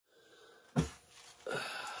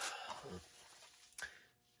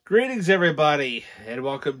Greetings, everybody, and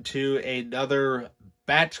welcome to another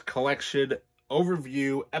Bat Collection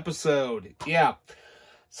overview episode.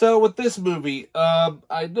 So with this movie,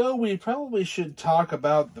 I know we probably should talk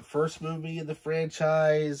about the first movie in the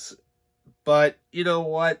franchise, but you know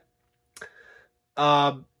what?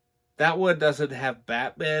 That one doesn't have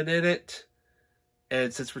Batman in it,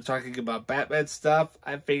 and since we're talking about Batman stuff,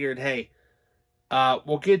 I figured, hey,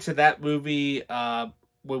 we'll get to that movie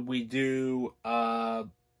when we do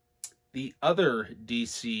the other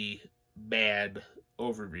DC Man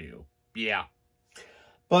overview.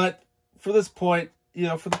 But for this point,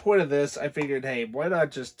 for the point of this, I figured, hey, why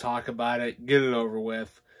not just talk about it, get it over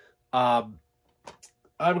with. I'm,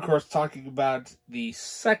 of course, talking about the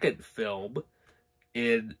second film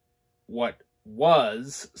in what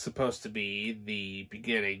was supposed to be the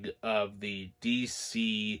beginning of the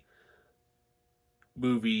DC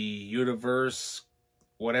movie universe,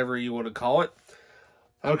 whatever you want to call it.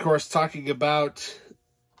 I'm, of course, talking about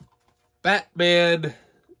Batman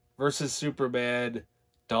vs. Superman,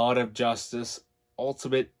 Dawn of Justice,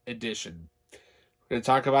 Ultimate Edition. We're going to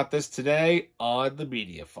talk about this today on the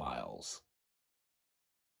Media Files.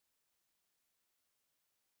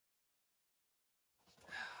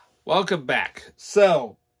 Welcome back.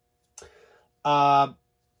 So, so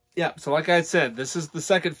like I said, this is the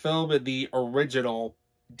second film in the original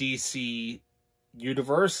DC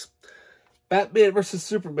universe. Batman vs.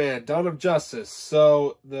 Superman, Dawn of Justice.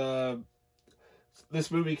 So,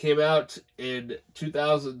 this movie came out in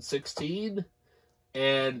 2016,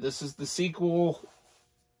 and this is the sequel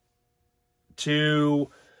to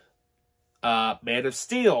Man of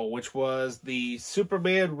Steel, which was the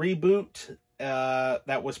Superman reboot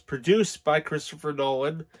that was produced by Christopher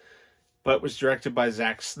Nolan, but was directed by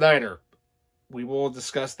Zack Snyder. We will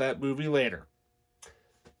discuss that movie later.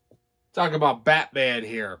 Talk about Batman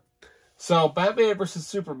here. So, Batman vs.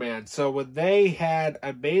 Superman. So, when they had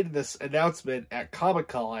made this announcement at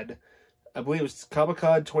Comic-Con, I believe it was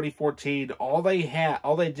Comic-Con 2014, all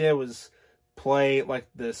they did was play, like,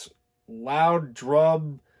 this loud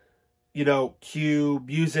drum, cue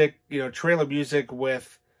music, trailer music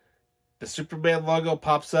with the Superman logo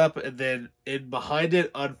pops up, and then behind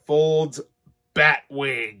it unfolds bat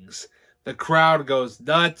wings. The crowd goes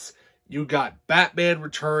nuts. You got Batman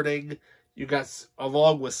returning. You got,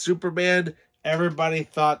 along with Superman, everybody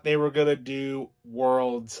thought they were going to do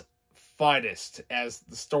World's Finest as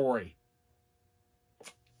the story.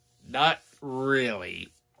 Not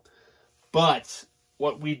really. But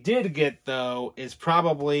what we did get, though, is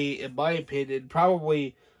probably, in my opinion,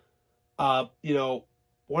 one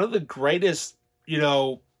of the greatest,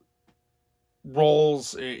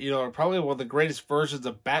 roles, probably one of the greatest versions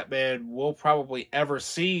of Batman we'll probably ever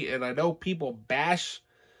see. And I know people bash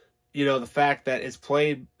the fact that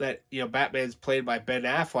Batman's played by Ben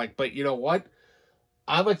Affleck. But you know what?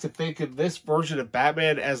 I like to think of this version of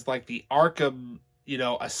Batman as like the Arkham,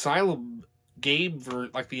 Asylum game,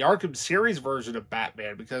 like the Arkham series version of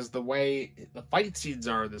Batman, because the way the fight scenes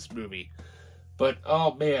are in this movie. But,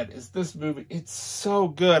 oh man, is this movie, it's so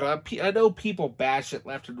good. I know people bash it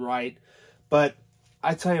left and right, but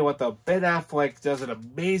I tell you what though, Ben Affleck does an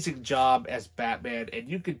amazing job as Batman, and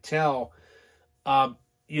you can tell,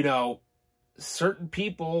 certain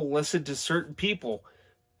people listen to certain people.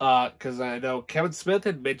 Because I know Kevin Smith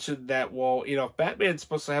had mentioned that, well, if Batman's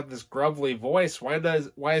supposed to have this grumbly voice, why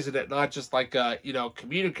isn't it not just like a,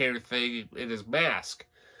 communicator thing in his mask?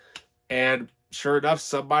 And sure enough,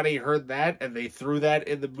 somebody heard that, and they threw that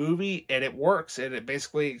in the movie, and it works. And it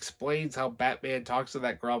basically explains how Batman talks to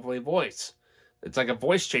that grumbly voice. It's like a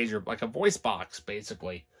voice changer, like a voice box,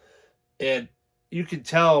 basically. And you can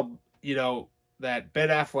tell, that Ben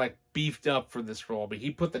Affleck beefed up for this role. I mean, he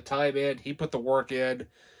put the time in, he put the work in,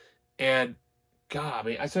 and God, I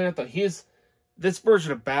mean, I thought this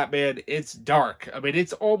version of Batman, it's dark. I mean,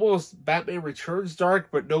 it's almost Batman Returns dark,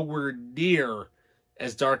 but nowhere near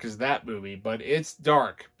as dark as that movie. But it's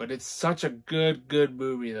dark, but it's such a good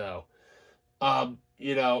movie though. Now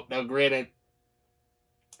granted,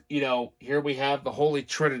 here we have the Holy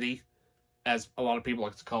Trinity, as a lot of people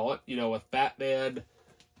like to call it, with Batman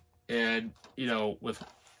and, with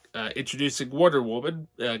introducing Wonder Woman,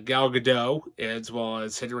 Gal Gadot, as well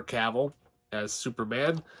as Henry Cavill as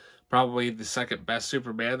Superman. Probably the second best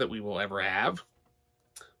Superman that we will ever have.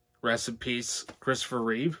 Rest in peace, Christopher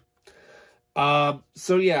Reeve. So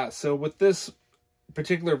with this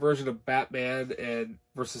particular version of Batman and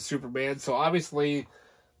versus Superman, so obviously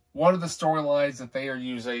one of the storylines that they are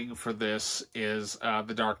using for this is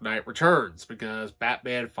The Dark Knight Returns, because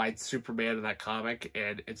Batman fights Superman in that comic,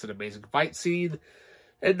 and it's an amazing fight scene.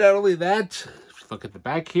 And not only that, if you look at the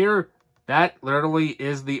back here, That literally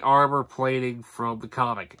is the armor plating from the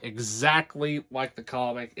comic. Exactly like the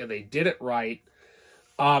comic, and they did it right.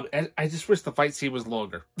 And I just wish the fight scene was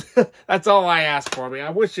longer. That's all I ask for. I mean,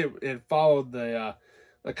 I wish it followed the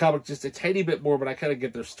comic just a tiny bit more, but I kind of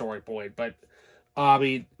get their story point. But I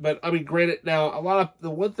mean, granted, now the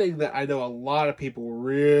one thing that I know a lot of people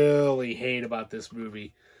really hate about this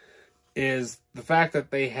movie is the fact that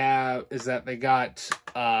they got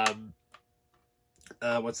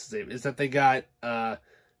what's his name? Is that they got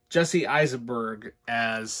Jesse Eisenberg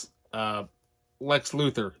as Lex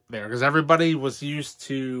Luthor there, because everybody was used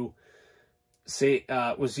to Gene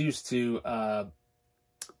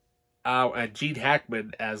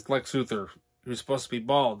Hackman as Lex Luthor, who's supposed to be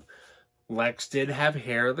bald. Lex did have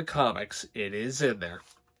hair in the comics. It is in there.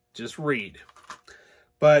 Just read.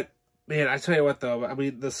 But man, I tell you what though, I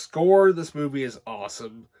mean, the score of this movie is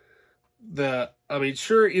awesome.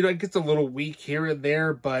 Sure, it gets a little weak here and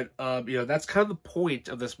there, but that's kind of the point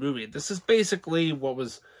of this movie. This is basically what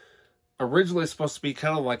was originally supposed to be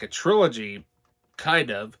kind of like a trilogy,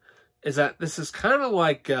 is that this is kind of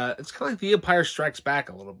like it's kind of like The Empire Strikes Back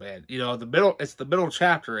a little bit. It's the middle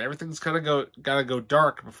chapter. Everything's kind of gotta go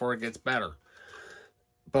dark before it gets better.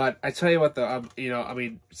 But I tell you what though,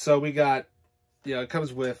 so we got, it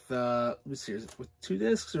comes with let me see, is it with 2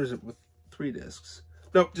 discs or is it with 3 discs?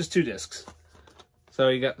 Nope, just 2 discs. So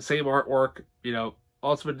you got the same artwork,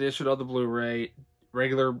 Ultimate Edition on the Blu-ray,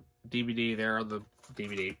 regular DVD there on the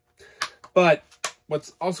DVD. But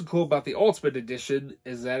what's also cool about the Ultimate Edition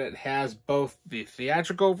is that it has both the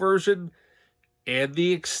theatrical version and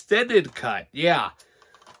the extended cut. Yeah,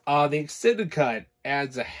 the extended cut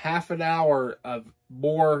adds a half an hour of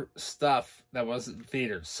more stuff that wasn't in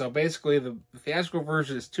theaters. So basically, the theatrical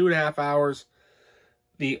version is 2.5 hours.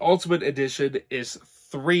 The Ultimate Edition is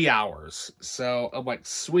 3 hours. So I'm like,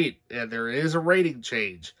 sweet. And there is a rating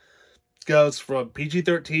change. It goes from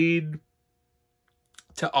PG-13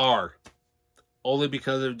 to R. Only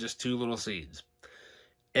because of just 2 little scenes.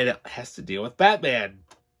 And it has to deal with Batman.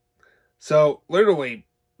 So, literally,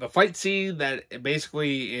 the fight scene that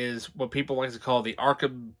basically is what people like to call the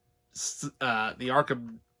Arkham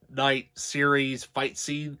Knight series fight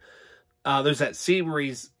scene. There's that scene where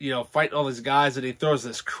he's, fighting all these guys and he throws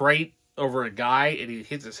this crate over a guy and he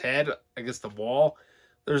hits his head against the wall.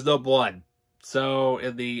 There's no blood. So,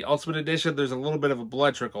 in the Ultimate Edition, there's a little bit of a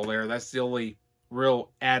blood trickle there. That's the only real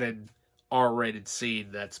added R-rated scene.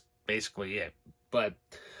 That's basically it. But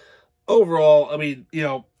overall,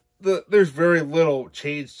 there's very little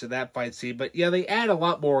change to that fight scene. But yeah, they add a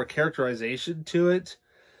lot more characterization to it.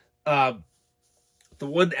 The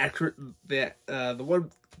one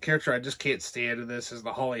character I just can't stand in this is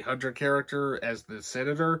the Holly Hunter character as the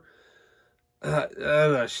senator. I don't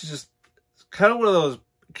know, she's just kind of one of those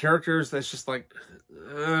characters that's just like,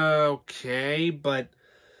 okay, but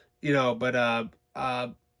like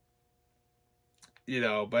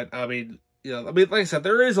I said,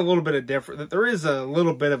 there is a little bit of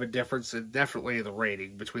a difference in definitely the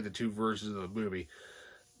rating between the 2 versions of the movie.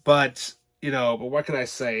 But what can I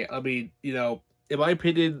say? In my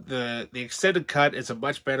opinion, the extended cut is a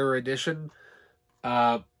much better edition.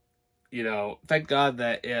 Thank God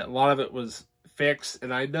that a lot of it was fixed,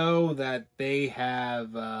 and I know that they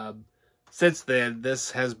have since then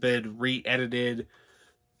this has been re-edited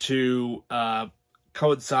to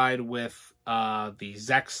coincide with the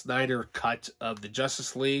Zack Snyder cut of the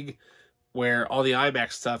Justice League, where all the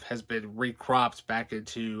IMAX stuff has been recropped back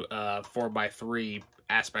into 4:3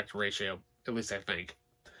 aspect ratio, at least I think.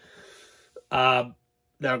 Now,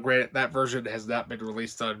 granted, that version has not been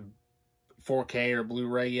released on 4K or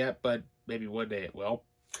Blu-ray yet, but maybe one day it will,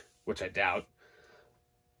 which I doubt.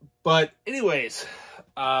 But anyways,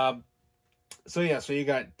 so you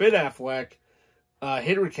got Ben Affleck,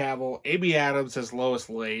 Henry Cavill, Amy Adams as Lois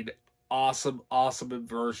Lane. Awesome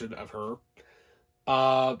version of her.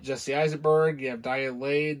 Jesse Eisenberg, you have Diane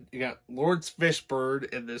Lane, you got Lawrence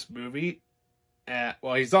Fishburne in this movie.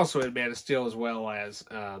 He's also in Man of Steel as well as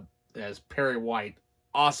Perry White.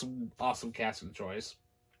 Awesome casting choice.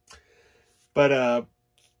 But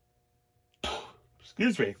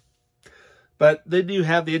excuse me. But then you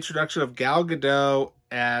have the introduction of Gal Gadot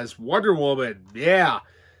as Wonder Woman. Yeah.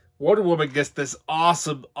 Wonder Woman gets this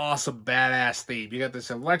awesome badass theme. You got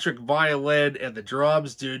this electric violin and the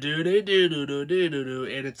drums, do-do-do-do-do-do-do-do-do,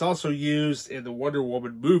 and it's also used in the Wonder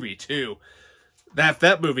Woman movie, too. If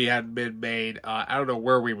that movie hadn't been made, I don't know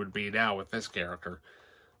where we would be now with this character.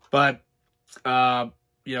 But,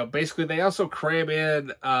 basically they also cram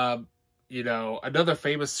in, another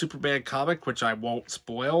famous Superman comic, which I won't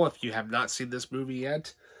spoil if you have not seen this movie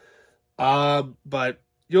yet. But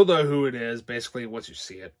you'll know who it is, basically, once you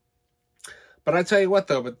see it. But I tell you what,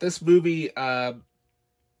 though, but this movie,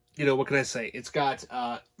 you know, what can I say? It's got,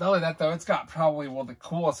 not only that, though, it's got probably one of the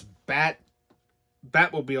coolest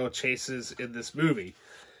Batmobile chases in this movie.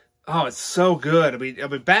 Oh, it's so good. I mean,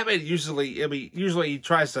 Batman usually he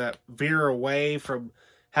tries to veer away from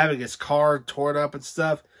having his car torn up and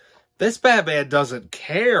stuff. This Batman doesn't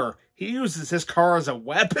care. He uses his car as a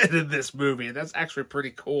weapon in this movie, and that's actually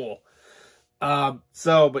pretty cool. But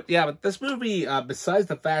this movie, besides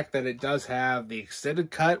the fact that it does have the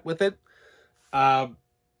extended cut with it,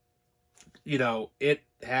 you know, it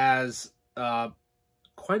has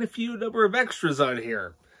quite a few number of extras on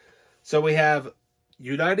here. So we have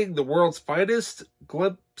Uniting the World's Finest,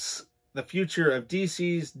 glimpse the future of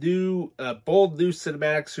DC's bold new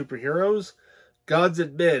cinematic superheroes, Gods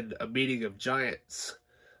and Men, a meeting of giants.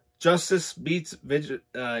 Justice meets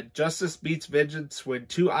vengeance when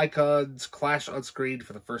two icons clash on screen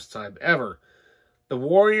for the first time ever. The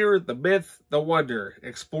Warrior, the Myth, the Wonder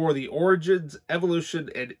explore the origins, evolution,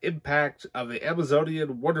 and impact of the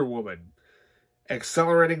Amazonian Wonder Woman.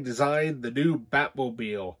 Accelerating design, the new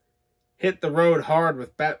Batmobile. Hit the road hard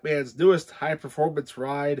with Batman's newest high-performance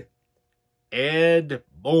ride, and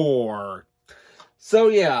more. So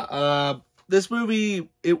yeah, this movie,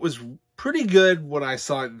 it was pretty good when I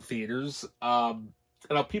saw it in theaters. You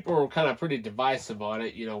know, people were kind of pretty divisive on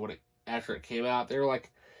it. You know, after it came out, they were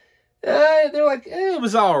like, it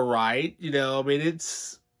was all right. You know, I mean,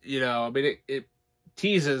 it's, you know, I mean, it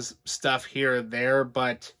teases stuff here and there,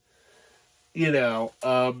 but you know,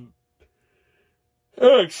 oh,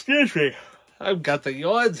 excuse me. I've got the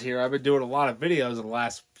yawns here. I've been doing a lot of videos in the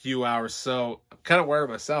last few hours, so I'm kind of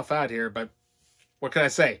wearing myself out here, but what can I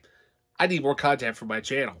say? I need more content for my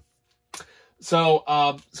channel.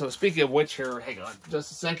 So, so speaking of which here, hang on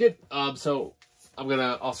just a second. So I'm going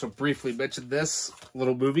to also briefly mention this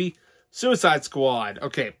little movie, Suicide Squad.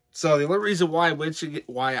 Okay, so the only reason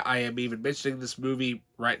why I am even mentioning this movie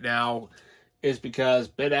right now is because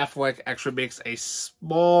Ben Affleck actually makes a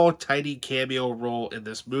small, tiny cameo role in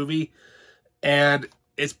this movie, and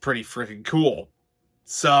it's pretty freaking cool.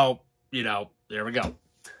 So, you know, there we go.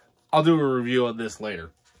 I'll do a review on this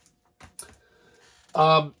later.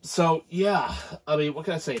 So, yeah, I mean, what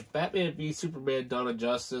can I say? Batman v Superman, Dawn of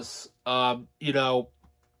Justice, you know,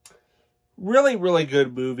 really, really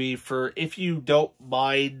good movie for if you don't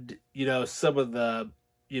mind, you know, some of the,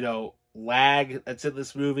 you know, lag that's in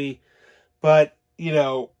this movie. But, you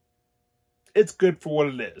know, it's good for what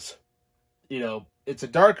it is. You know, it's a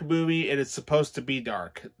dark movie, and it's supposed to be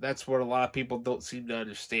dark. That's what a lot of people don't seem to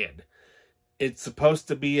understand. It's supposed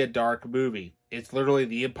to be a dark movie. It's literally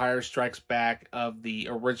the Empire Strikes Back of the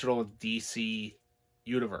original DC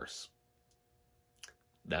universe.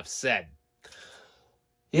 Enough said.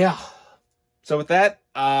 Yeah. So with that,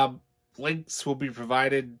 links will be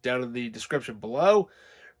provided down in the description below.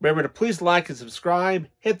 Remember to please like and subscribe.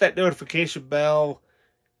 Hit that notification bell.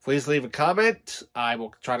 Please leave a comment. I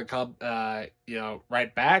will try to come, you know,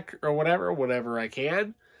 right back or whatever, whenever I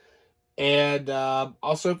can. And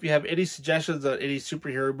also, if you have any suggestions on any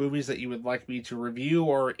superhero movies that you would like me to review,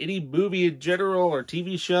 or any movie in general or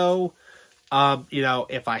TV show, you know,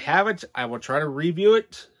 if I have it, I will try to review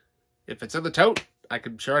it. If it's in the tote,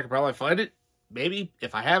 I'm sure I can probably find it. Maybe.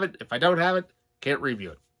 If I have it. If I don't have it, can't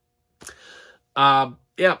review it.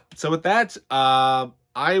 Yeah, so with that,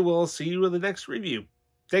 I will see you in the next review.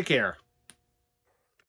 Take care.